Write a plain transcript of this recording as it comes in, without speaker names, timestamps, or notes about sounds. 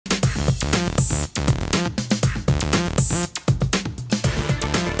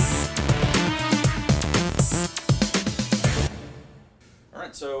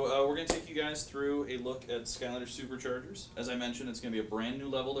guys through a look at Skylanders Superchargers. As I mentioned, it's going to be a brand new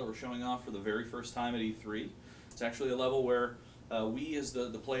level that we're showing off for the very first time at E3. It's actually a level where we, as the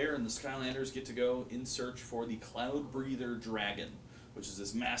player and the Skylanders, get to go in search for the Cloud Breather Dragon, which is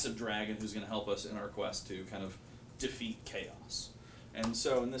this massive dragon who's going to help us in our quest to kind of defeat Chaos. And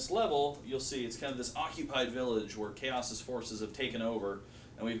so in this level, you'll see it's kind of this occupied village where Chaos's forces have taken over,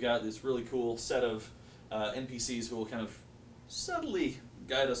 and we've got this really cool set of NPCs who will kind of subtly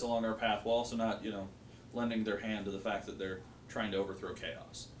guide us along our path while also not, lending their hand to the fact that they're trying to overthrow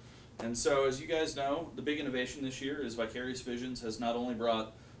Chaos. And so, as you guys know, the big innovation this year is Vicarious Visions has not only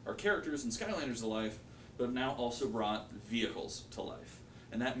brought our characters and Skylanders to life, but now also brought vehicles to life.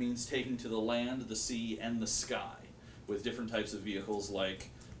 And that means taking to the land, the sea, and the sky with different types of vehicles like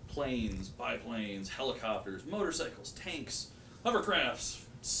planes, biplanes, helicopters, motorcycles, tanks, hovercrafts,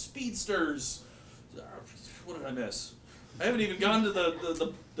 speedsters. What did I miss? I haven't even gone to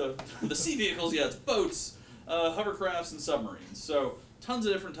the sea vehicles yet. It's boats, hovercrafts, and submarines. So tons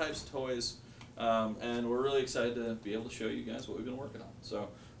of different types of toys, and we're really excited to be able to show you guys what we've been working on. So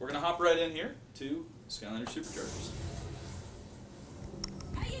we're going to hop right in here to Skylanders Superchargers.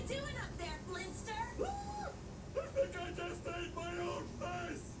 How you doing up there, Flintster? I think I just ate my own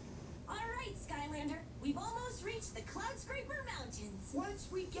face! All right, Skylander. We've almost reached the Cloud Scraper Mountains. Once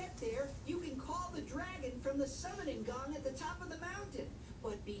we get there, you can call the dragon from the summoning gong at the top of the mountain.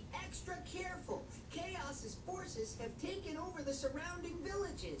 But be extra careful. Chaos's forces have taken over the surrounding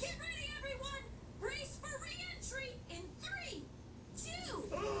villages. Get ready, everyone! Brace for re-entry in 3, 2...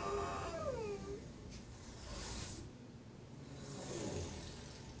 Wow.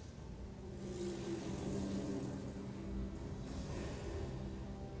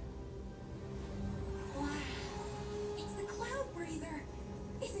 It's the Cloud Breather.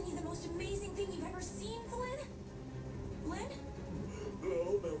 Isn't he the most amazing thing you've ever seen, Flynn? Flynn?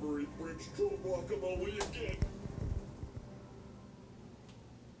 I'll never eat Bridgestone guacamole again.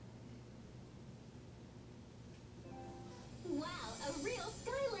 Wow, a real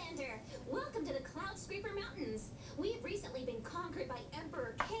Skylander! Welcome to the Cloud Scraper Mountains. We have recently been conquered by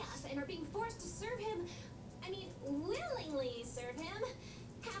Emperor Chaos and are being forced to serve him. Willingly serve him.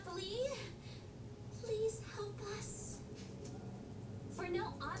 Happily. Please help us. For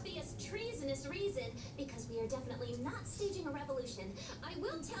no obvious treasonous reason, because we are definitely not staging a revolution, I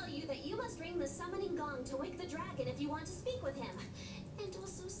will tell you that you must ring the summoning gong to wake the dragon if you want to speak with him. And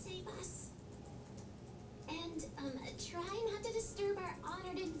also save us. And, try not to disturb our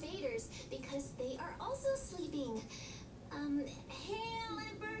honored invaders, because they are also sleeping. Hail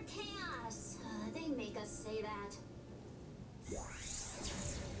Emperor Chaos! They make us say that.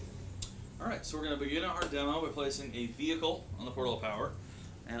 Alright, so we're going to begin our demo by placing a vehicle on the Portal of Power.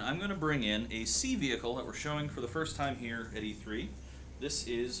 And I'm going to bring in a sea vehicle that we're showing for the first time here at E3. This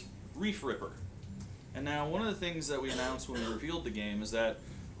is Reef Ripper. And now, one of the things that we announced when we revealed the game is that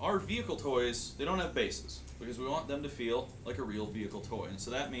our vehicle toys, they don't have bases, because we want them to feel like a real vehicle toy. And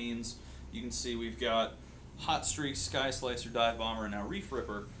so that means, you can see we've got Hot Streak, Sky Slicer, Dive Bomber, and now Reef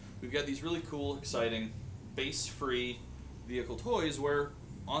Ripper. We've got these really cool, exciting, base-free vehicle toys where,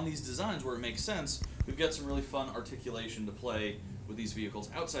 on these designs where it makes sense, we've got some really fun articulation to play with these vehicles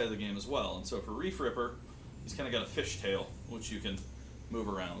outside of the game as well. And so for Reef Ripper, he's kind of got a fishtail, which you can move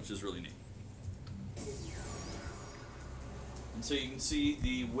around, which is really neat. And so you can see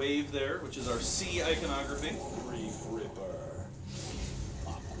the wave there, which is our sea iconography. Reef Ripper,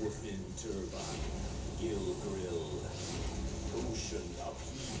 Aquafin Turbine, Gill Grill, Ocean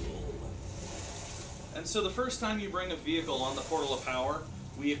Upheaval. And so the first time you bring a vehicle on the Portal of Power,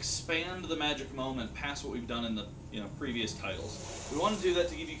 we expand the magic moment past what we've done in the previous titles. We want to do that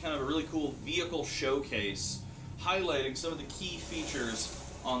to give you kind of a really cool vehicle showcase, highlighting some of the key features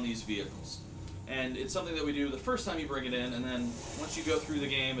on these vehicles. And it's something that we do the first time you bring it in, and then once you go through the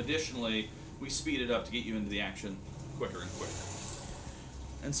game, additionally, we speed it up to get you into the action quicker and quicker.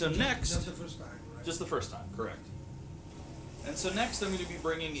 And so next... Just the first time, right? Just the first time, correct. And so next I'm going to be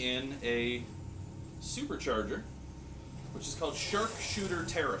bringing in a Supercharger, which is called Sharkshooter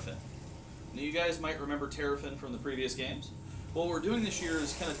Terrafin. Now you guys might remember Terrafin from the previous games. Well, what we're doing this year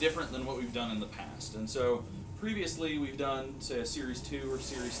is kind of different than what we've done in the past. And so previously we've done, say, a Series 2 or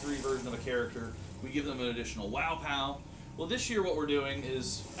Series 3 version of a character. We give them an additional Wow Pow. Well, this year what we're doing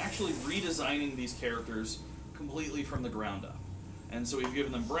is actually redesigning these characters completely from the ground up. And so we've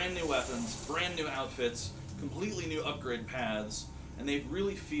given them brand new weapons, brand new outfits, completely new upgrade paths, and they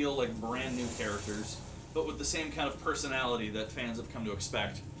really feel like brand new characters, but with the same kind of personality that fans have come to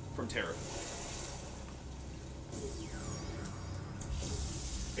expect from Terrafin.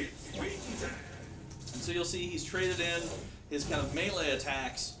 And so you'll see he's traded in his kind of melee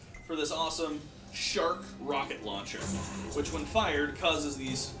attacks for this awesome shark rocket launcher, which when fired causes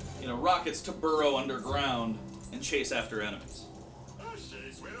these, rockets to burrow underground and chase after enemies. Oh,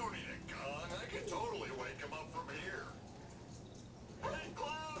 jeez, we don't need a gun. I can totally wake him up from here. Hey,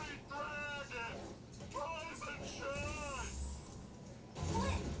 Cloudy Dragon! Rise and shine!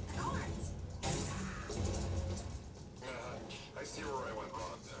 Flynn, the guards. I see where I went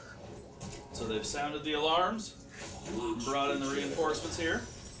wrong there. So they've sounded the alarms, brought in the reinforcements here.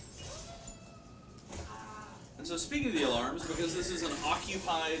 And so speaking of the alarms, because this is an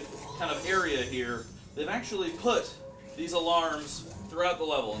occupied kind of area here, they've actually put these alarms throughout the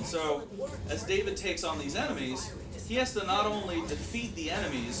level. And so as David takes on these enemies, he has to not only defeat the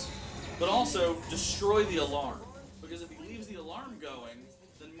enemies, but also destroy the alarm. Because if he leaves the alarm going,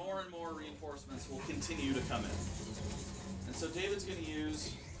 then more and more reinforcements will continue to come in. And so David's going to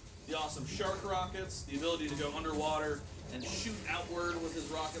use the awesome shark rockets, the ability to go underwater and shoot outward with his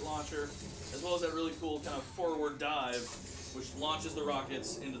rocket launcher, as well as that really cool kind of forward dive, which launches the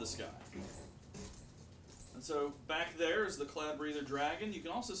rockets into the sky. And so back there is the Cloud Breather Dragon. You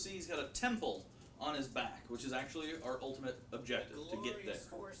can also see he's got a temple on his back, which is actually our ultimate objective, to get there. The glorious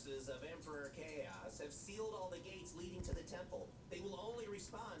forces of Emperor Chaos have sealed all the gates leading to the temple. They will only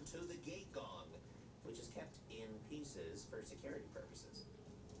respond to the gate gong, which is kept in pieces for security purposes.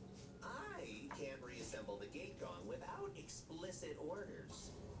 I can't reassemble the gate gong without explicit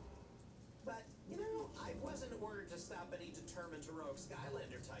orders. But, I wasn't ordered to stop any determined heroic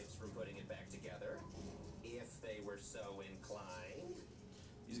Skylander types from putting it back together, if they were so inclined.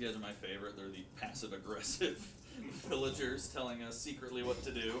 These guys are my favorite. They're the passive-aggressive villagers telling us secretly what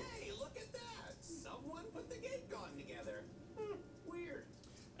to do. Hey, look at that! Someone put the gate gong together. Weird.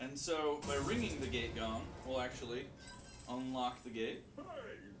 And so by ringing the gate gong, we'll actually unlock the gate. Hey,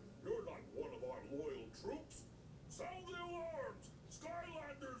 you're not one of our loyal troops. Sound the alarms!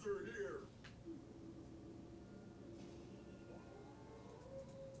 Skylanders are here!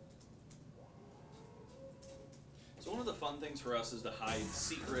 So one of the fun things for us is to hide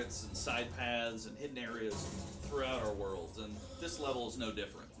secrets and side paths and hidden areas throughout our worlds, and this level is no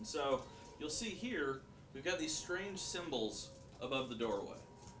different. And so you'll see here, we've got these strange symbols above the doorway.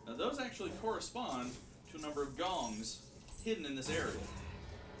 Now those actually correspond to a number of gongs hidden in this area.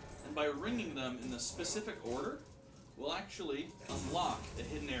 And by ringing them in the specific order, we'll actually unlock a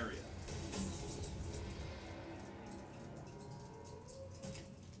hidden area.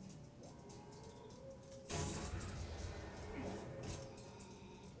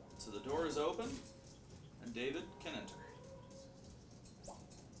 So the door is open, and David can enter.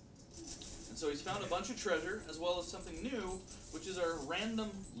 And so he's found a bunch of treasure, as well as something new, which is our random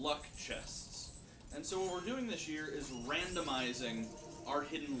luck chests. And so what we're doing this year is randomizing our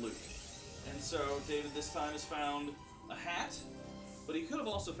hidden loot. And so David this time has found a hat, but he could have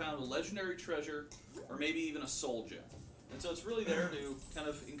also found a legendary treasure, or maybe even a soul gem. And so it's really there to kind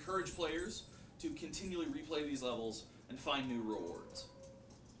of encourage players to continually replay these levels and find new rewards.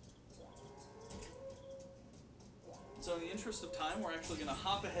 So in the interest of time, we're actually going to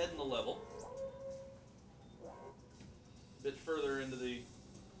hop ahead in the level, a bit further into the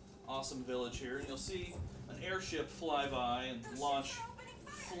awesome village here, and you'll see an airship fly by and launch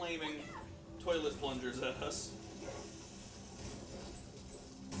flaming toilet plungers at us.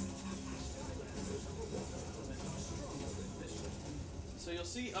 So you'll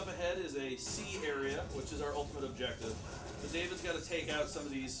see up ahead is a sea area, which is our ultimate objective. But David's got to take out some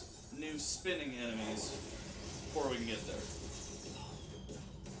of these new spinning enemies before we can get there.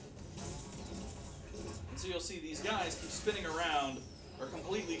 And so you'll see these guys keep spinning around, are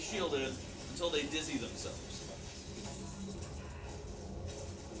completely shielded until they dizzy themselves.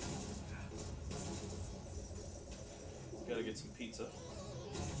 Gotta get some pizza.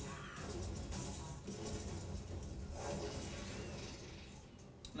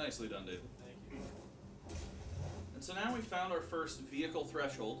 Nicely done, David. Thank you. And so now we found our first vehicle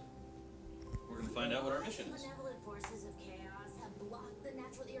threshold. We're going to find out what our mission is. Malevolent forces of chaos have blocked the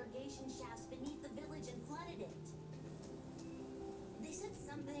natural irrigation shafts beneath the village and flooded it. They said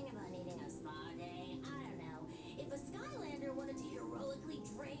something about needing a spa day. I don't know. If a Skylander wanted to heroically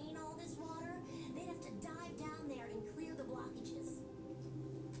drain all this water, they'd have to dive down there and clear the blockages.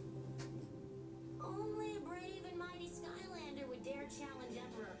 Only a brave and mighty Skylander would dare challenge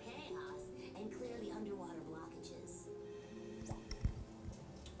Emperor Chaos and clear the underwater blockages.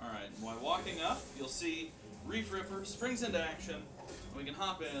 Alright, while walking up, you'll see Reef Ripper springs into action, and we can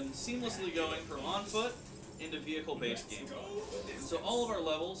hop in, seamlessly going from on foot into vehicle-based gameplay. And so all of our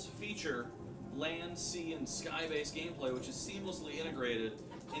levels feature land, sea, and sky-based gameplay, which is seamlessly integrated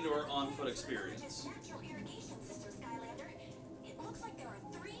into our on-foot experience. Natural irrigation system, Skylander. It looks like there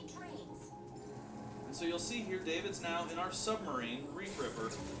are 3 trails And so you'll see here, David's now in our submarine, Reef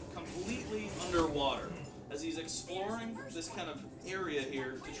Ripper, completely underwater, as he's exploring this kind of area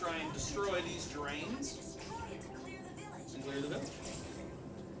here to try and destroy these drains Destroy it to clear the village. and clear the village.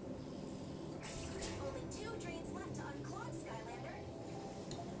 Only 2 drains left to unclog,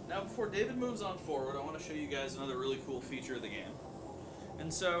 Skylander. Now, before David moves on forward, I want to show you guys another really cool feature of the game.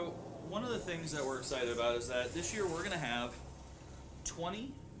 And so, one of the things that we're excited about is that this year we're going to have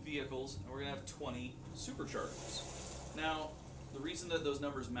 20 vehicles, and we're going to have 20 superchargers. Now, the reason that those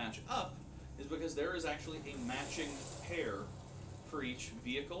numbers match up is because there is actually a matching pair for each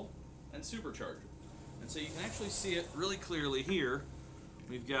vehicle and supercharger. And so you can actually see it really clearly here.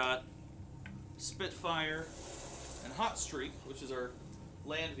 We've got Spitfire and Hot Streak, which is our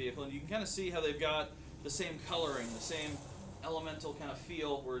land vehicle, and you can kind of see how they've got the same coloring, the same elemental kind of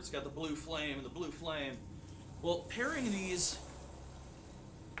feel, where it's got the blue flame and the blue flame. Well, pairing these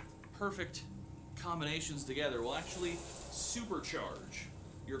perfect combinations together will actually supercharge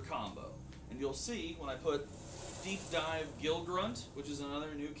your combo. And you'll see when I put Deep Dive Gilgrunt, which is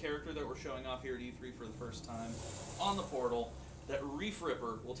another new character that we're showing off here at E3 for the first time, on the portal, that Reef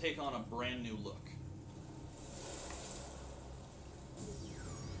Ripper will take on a brand new look.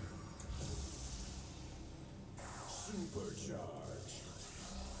 Supercharged.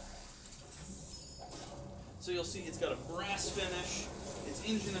 So you'll see it's got a brass finish, its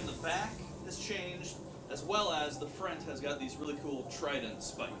engine in the back has changed, as well as the front has got these really cool trident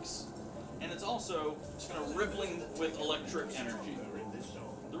spikes. And it's also just kind of rippling with electric energy.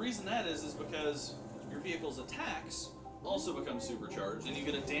 The reason that is because your vehicle's attacks also become supercharged, and you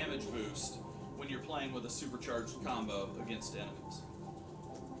get a damage boost when you're playing with a supercharged combo against enemies.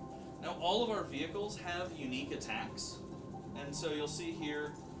 Now, all of our vehicles have unique attacks, and so you'll see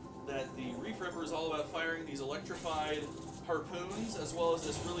here that the Reef Ripper is all about firing these electrified harpoons, as well as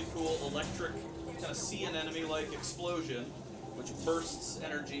this really cool electric, kind of see an enemy-like explosion, which bursts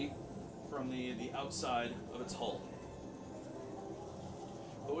energy from the outside of its hull.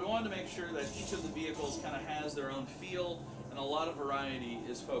 But we wanted to make sure that each of the vehicles kind of has their own feel, and a lot of variety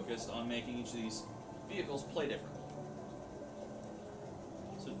is focused on making each of these vehicles play different.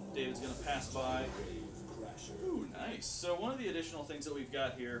 So David's going to pass by. Ooh, nice. So one of the additional things that we've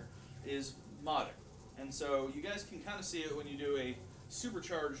got here is modding. And so you guys can kind of see it when you do a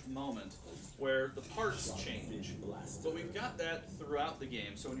supercharged moment where the parts change. But we've got that throughout the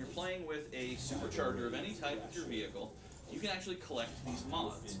game. So when you're playing with a supercharger of any type with your vehicle, you can actually collect these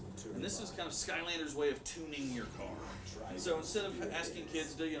mods. And this is kind of Skylanders' way of tuning your car. And so instead of asking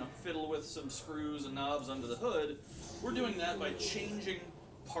kids to, fiddle with some screws and knobs under the hood, we're doing that by changing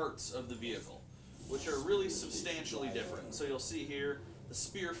parts of the vehicle, which are really substantially different. So you'll see here the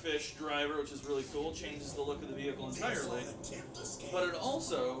Spearfish driver, which is really cool, changes the look of the vehicle entirely, but it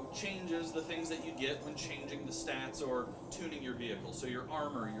also changes the things that you get when changing the stats or tuning your vehicle. So your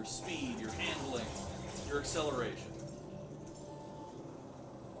armor, your speed, your handling, your acceleration.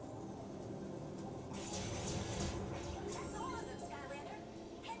 That's all of them, Skylander.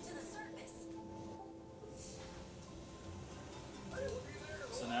 Head to the surface.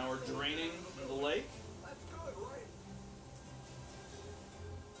 So now we're draining the lake. That's good, right?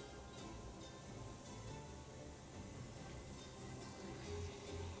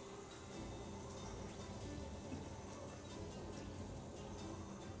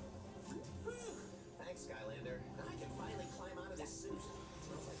 Thanks, Skylander. Now I can finally climb out of this suit. It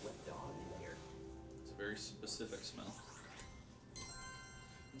smells like wet dog in here. It's a very specific smell.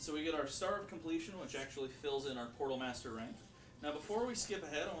 And so we get our Star of Completion, which actually fills in our Portal Master rank. Now before we skip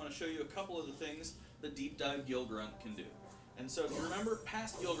ahead, I want to show you a couple of the things the Deep Dive Gilgrunt can do. And so if you remember,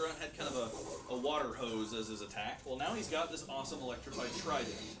 past Gilgrunt had kind of a water hose as his attack. Well, now he's got this awesome electrified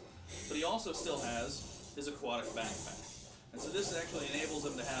trident. But he also still has his aquatic backpack. And so this actually enables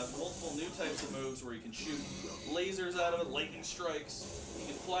him to have multiple new types of moves where he can shoot lasers out of it, lightning strikes, he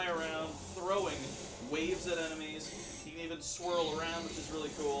can fly around, throwing waves at enemies, he can even swirl around, which is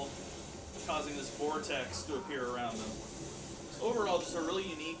really cool, causing this vortex to appear around him. Overall, just a really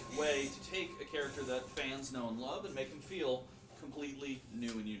unique way to take a character that fans know and love and make him feel completely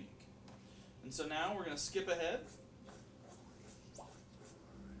new and unique. And so now we're going to skip ahead.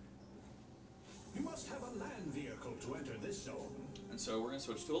 You must have a land vehicle to enter this zone. And so we're going to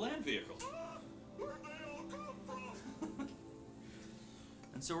switch to a land vehicle. Where'd they all come from?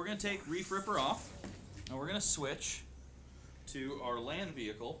 And so we're going to take Reef Ripper off, and we're going to switch to our land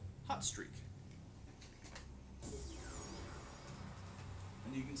vehicle, Hot Streak.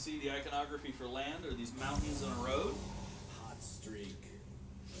 And you can see the iconography for land are these mountains and a road. Hot streak,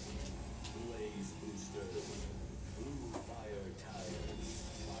 blaze booster, blue fire tires,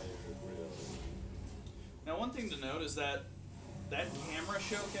 fire grill. Now, one thing to note is that camera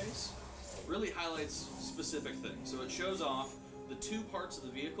showcase really highlights specific things. So it shows off the two parts of the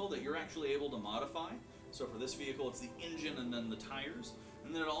vehicle that you're actually able to modify. So for this vehicle, it's the engine and then the tires.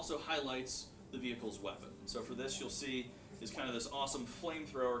 And then it also highlights the vehicle's weapon. So for this, you'll see is kind of this awesome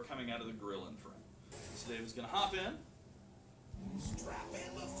flamethrower coming out of the grill in front. So David's going to hop in. Strap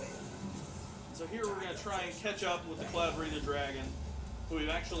in the feet. So here we're going to try and catch up with the Cloud Breather Dragon, who we've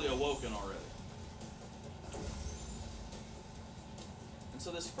actually awoken already. And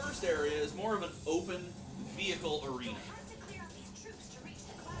so this first area is more of an open vehicle arena.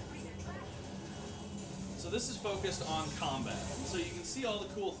 So this is focused on combat. And so you can see all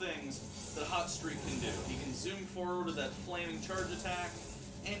the cool things that Hot Streak can do. He can zoom forward with that flaming charge attack,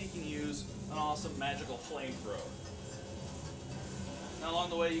 and he can use an awesome magical flamethrower. Now along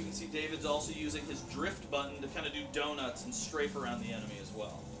the way you can see David's also using his drift button to kind of do donuts and strafe around the enemy as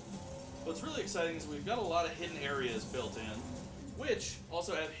well. What's really exciting is we've got a lot of hidden areas built in, which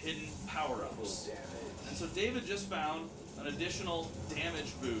also have hidden power-ups. And so David just found an additional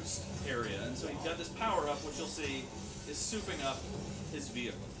damage boost area, and so he's got this power-up, which you'll see is souping up his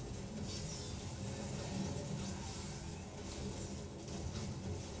vehicle.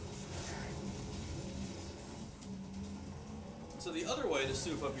 So the other way to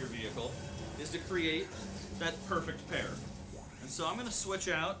soup up your vehicle is to create that perfect pair. And so I'm going to switch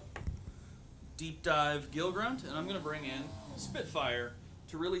out Deep Dive Gilgrunt, and I'm going to bring in Spitfire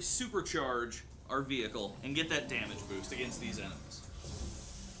to really supercharge our vehicle and get that damage boost against these enemies.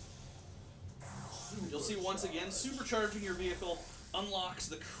 You'll see once again, supercharging your vehicle unlocks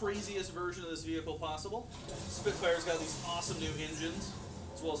the craziest version of this vehicle possible. Spitfire's got these awesome new engines,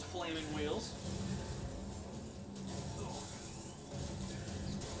 as well as flaming wheels.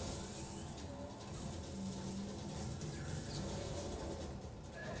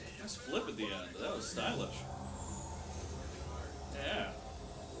 Nice flip at the end. That was stylish. Yeah.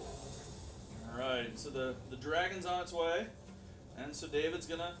 Alright, so the dragon's on its way, and so David's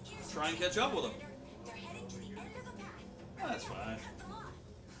gonna try and catch up with him. They're heading to the end of the path. That's fine. Cut them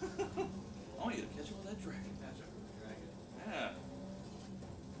off. I want you to catch up with that dragon. Yeah.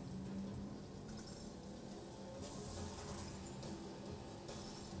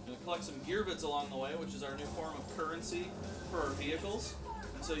 Gonna collect some gear bits along the way, which is our new form of currency for our vehicles.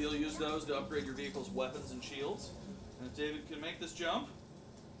 And so you'll use those to upgrade your vehicle's weapons and shields. And if David can make this jump,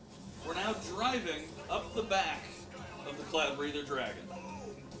 we're now driving up the back of the Cloud Breather Dragon.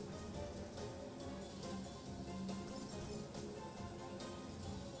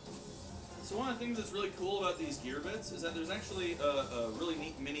 So one of the things that's really cool about these gear bits is that there's actually a really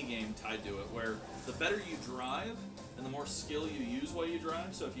neat mini game tied to it, where the better you drive and the more skill you use while you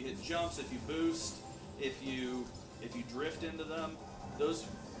drive. So if you hit jumps, if you boost, if you drift into them, those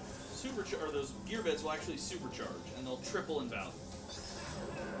gear bits will actually supercharge and they'll triple in value.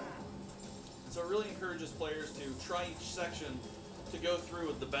 And so it really encourages players to try each section to go through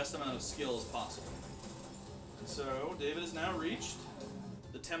with the best amount of skill as possible. And so David has now reached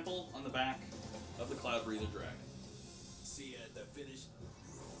the temple on the back of the Cloud Breather Dragon. See you at the finish.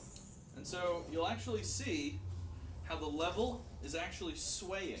 And so you'll actually see how the level is actually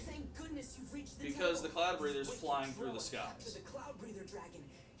swaying Thank goodness you've reached the because the temple. Cloud Breather's Wait, flying control through the and capture skies. the Cloud Breather Dragon.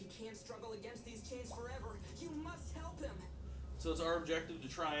 He can't struggle against these chains forever. You must help him. So it's our objective to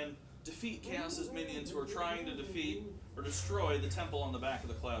try and defeat Chaos's minions who are trying to defeat or destroy the temple on the back of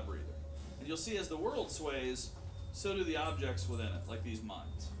the Cloud Breather. And you'll see as the world sways, so do the objects within it, like these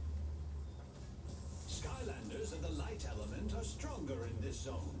mines. Skylanders and the light element are stronger in this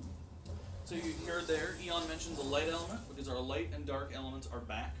zone. So you heard there, Eon mentioned the light element, because our light and dark elements are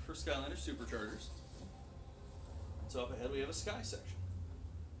back for Skylanders Superchargers. So up ahead we have a sky section.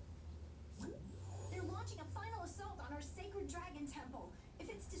 They're launching a final assault on our sacred dragon temple. If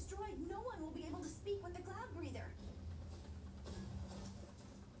it's destroyed, no one will be able to speak with the Cloud Breather.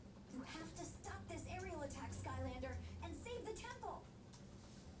 You have to stop this aerial attack, Skylander, and save the temple.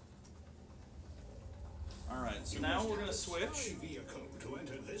 Alright, so now we're going to switch Sky vehicle to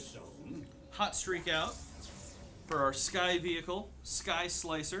enter this zone. Hot Streak out for our sky vehicle, Sky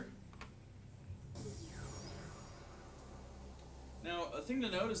Slicer. Now, a thing to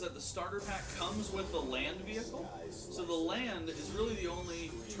note is that the starter pack comes with the land vehicle. So the land is really the only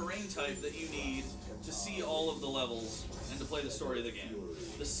terrain type that you need to see all of the levels and to play the story of the game.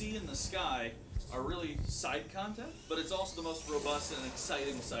 The sea and the sky are really side content, but it's also the most robust and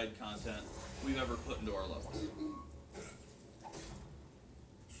exciting side content we've ever put into our levels.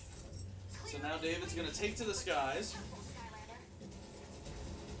 So now David's going to take to the skies.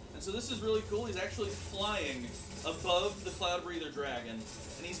 And And so this is really cool. He's actually flying above the Cloud Breather Dragon,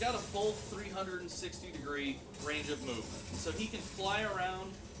 and he's got a full 360-degree range of movement. And so he can fly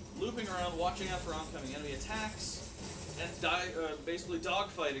around, looping around, watching out for oncoming enemy attacks, and basically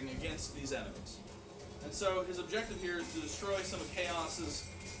dogfighting against these enemies. And so his objective here is to destroy some of Chaos's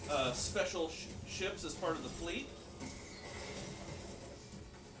special ships as part of the fleet.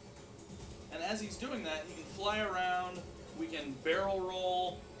 And as he's doing that, he can fly around, we can barrel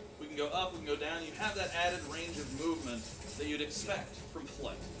roll, we can go up, we can go down. You have that added range of movement that you'd expect from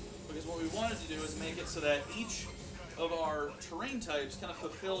flight. Because what we wanted to do is make it so that each of our terrain types kind of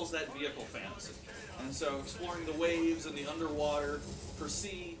fulfills that vehicle fantasy. And so exploring the waves and the underwater for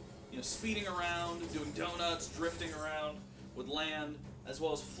sea, speeding around, doing donuts, drifting around with land, as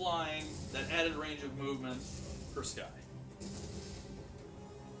well as flying, that added range of movement for sky.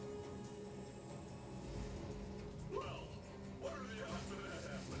 Well, what are the odds of that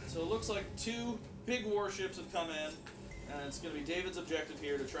happening? So it looks like 2 big warships have come in, and it's going to be David's objective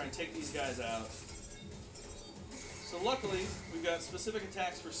here to try and take these guys out. So luckily, we've got specific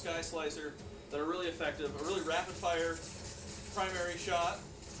attacks for Sky Slicer that are really effective, a really rapid-fire primary shot,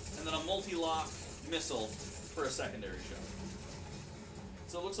 and then a multi-lock missile for a secondary shot.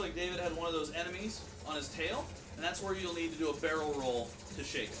 So it looks like David had one of those enemies on his tail, and that's where you'll need to do a barrel roll to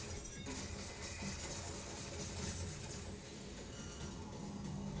shake it.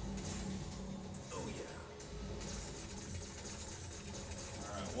 Oh yeah.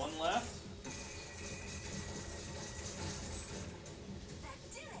 Alright, one left. That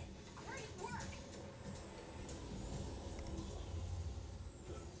did it! Great work!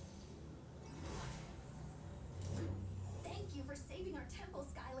 Thank you for saving our temple,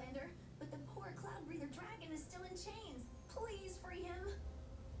 Skylander. But the poor Cloud Breather Dragon is still in chains. Please free him.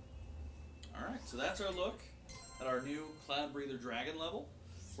 Alright, so that's our look at our new Cloud Breather Dragon level.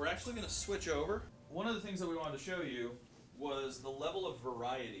 We're actually going to switch over. One of the things that we wanted to show you was the level of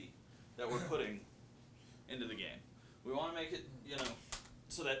variety that we're putting into the game. We want to make it,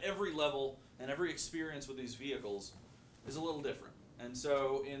 so that every level and every experience with these vehicles is a little different. And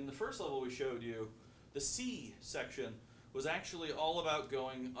so in the first level we showed you, the sea section was actually all about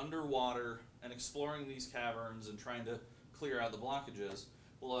going underwater and exploring these caverns and trying to clear out the blockages.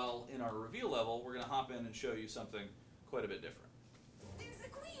 Well, in our reveal level, we're going to hop in and show you something quite a bit different. There's the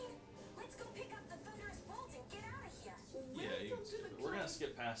Queen! Let's go pick up the thunderous bolt and get out of here! Yeah, we're going to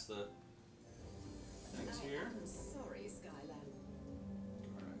skip past the things here. I'm sorry, Skyland.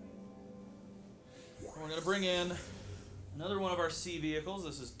 Alright. We're going to bring in another one of our sea vehicles.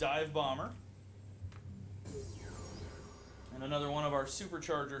 This is Dive Bomber. And another one of our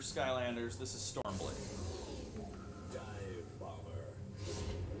Supercharger Skylanders. This is Stormblade. Dive bomber.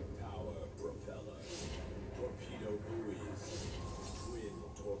 Power propeller. Torpedo buoys. Twin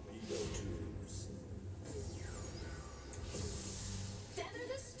torpedo tubes. Feather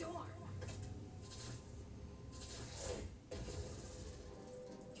the storm.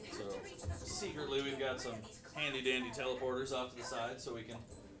 So, secretly, we've got some handy-dandy teleporters off to the side so we can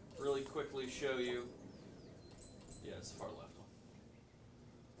really quickly show you. Yeah, it's the far left one.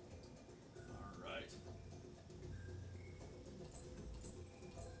 Alright.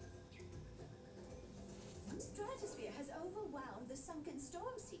 The stratosphere has overwhelmed the sunken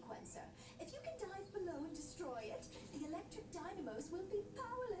storm sequencer. If you can dive below and destroy it, the electric dynamos will be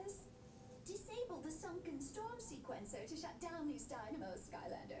powerless. Disable the sunken storm sequencer to shut down these dynamos,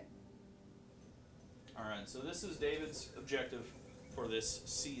 Skylander. Alright, so this is David's objective for this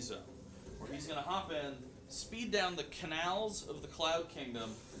sea zone, where he's going to hop in, speed down the canals of the Cloud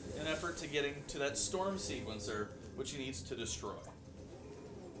Kingdom in an effort to getting to that storm sequencer, which he needs to destroy.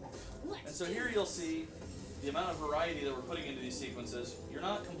 And so here you'll see the amount of variety that we're putting into these sequences. You're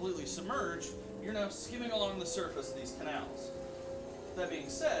not completely submerged, you're now skimming along the surface of these canals. That being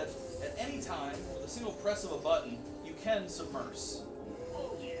said, at any time, with a single press of a button, you can submerse.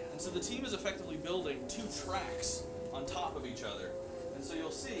 And so the team is effectively building 2 tracks on top of each other. And so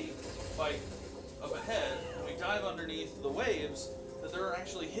you'll see, up ahead, when we dive underneath the waves, that there are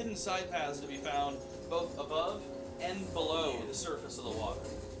actually hidden side paths to be found both above and below the surface of the water.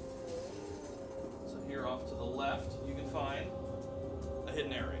 So here off to the left, you can find a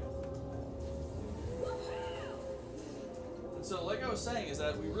hidden area. And so like I was saying, is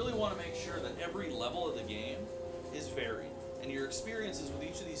that we really want to make sure that every level of the game is varied, and your experiences with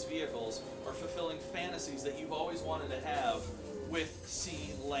each of these vehicles are fulfilling fantasies that you've always wanted to have with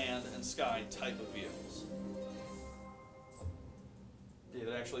sea, land, and sky type of vehicles.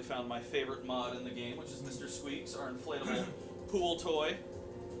 David actually found my favorite mod in the game, which is Mr. Squeaks, our inflatable pool toy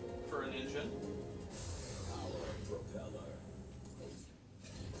for an engine. Power propeller.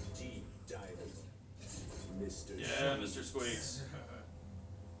 squeaks.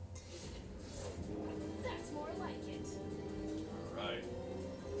 That's more like it. Right.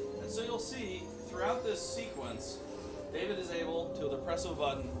 And so you'll see, throughout this sequence, David is able to, with the press of a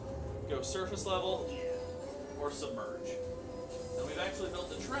button, go surface level or submerge. And we've actually built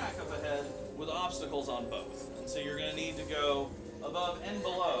the track up ahead with obstacles on both. And so you're going to need to go above and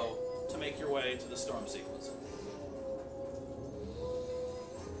below to make your way to the storm sequencer.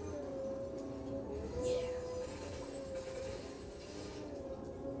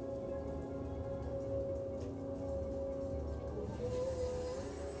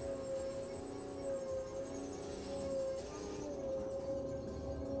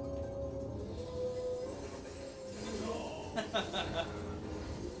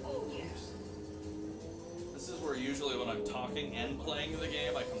 This is where usually when I'm talking and playing the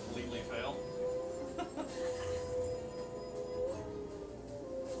game, I completely fail.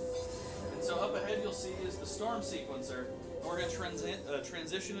 And so up ahead you'll see is the storm sequencer. And we're going to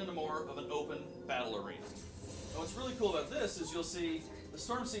transition into more of an open battle arena. And what's really cool about this is you'll see the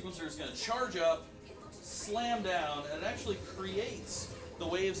storm sequencer is going to charge up, slam down, and it actually creates the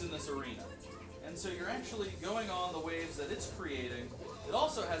waves in this arena. And so you're actually going on the waves that it's creating. It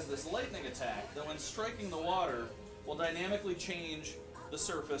also has this lightning attack that when striking the water will dynamically change the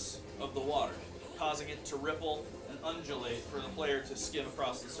surface of the water, causing it to ripple and undulate for the player to skim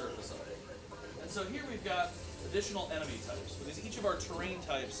across the surface of it. And so here we've got additional enemy types, because each of our terrain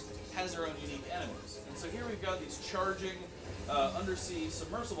types has their own unique enemies. And so here we've got these charging undersea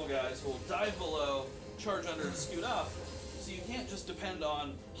submersible guys who will dive below, charge under, and scoot up. So you can't just depend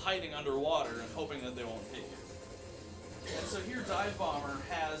on hiding underwater and hoping that they won't hit you. And so here Dive Bomber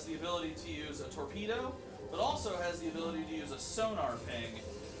has the ability to use a torpedo, but also has the ability to use a sonar ping,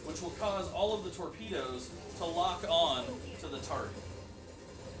 which will cause all of the torpedoes to lock on to the target.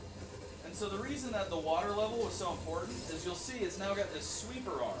 And so the reason that the water level was so important is you'll see it's now got this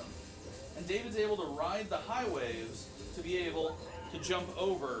sweeper arm. And David's able to ride the high waves to be able to jump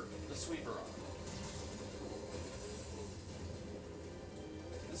over the sweeper arm.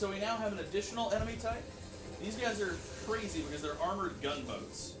 So we now have an additional enemy type. These guys are crazy because they're armored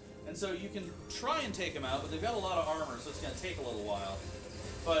gunboats. And so you can try and take them out, but they've got a lot of armor, so it's going to take a little while.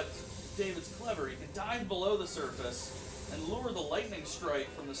 But David's clever. He can dive below the surface and lure the lightning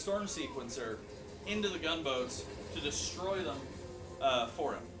strike from the storm sequencer into the gunboats to destroy them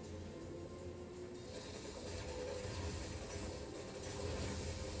for him.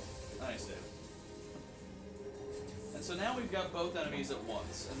 Nice, David. And so now we've got both enemies at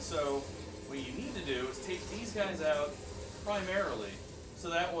once. And so what you need to do is take these guys out primarily,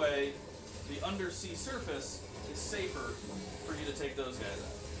 so that way the undersea surface is safer for you to take those guys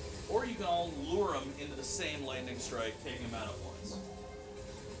out. Or you can all lure them into the same lightning strike, taking them out at once.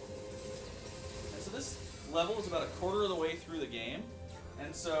 And so this level is about a quarter of the way through the game.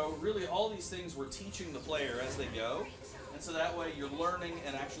 And so really all these things we're teaching the player as they go. And so that way you're learning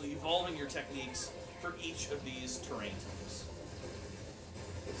and actually evolving your techniques for each of these terrain types.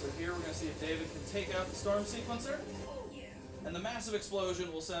 So here we're going to see if David can take out the storm sequencer. And the massive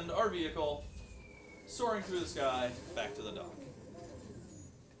explosion will send our vehicle soaring through the sky back to the dock.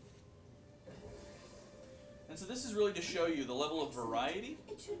 And so this is really to show you the level of variety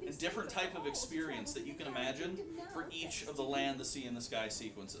and different type of experience that you can imagine for each of the land, the sea, and the sky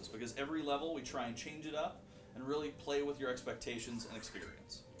sequences. Because every level we try and change it up and really play with your expectations and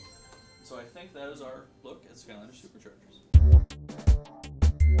experience. So I think that is our look at Skylanders Superchargers.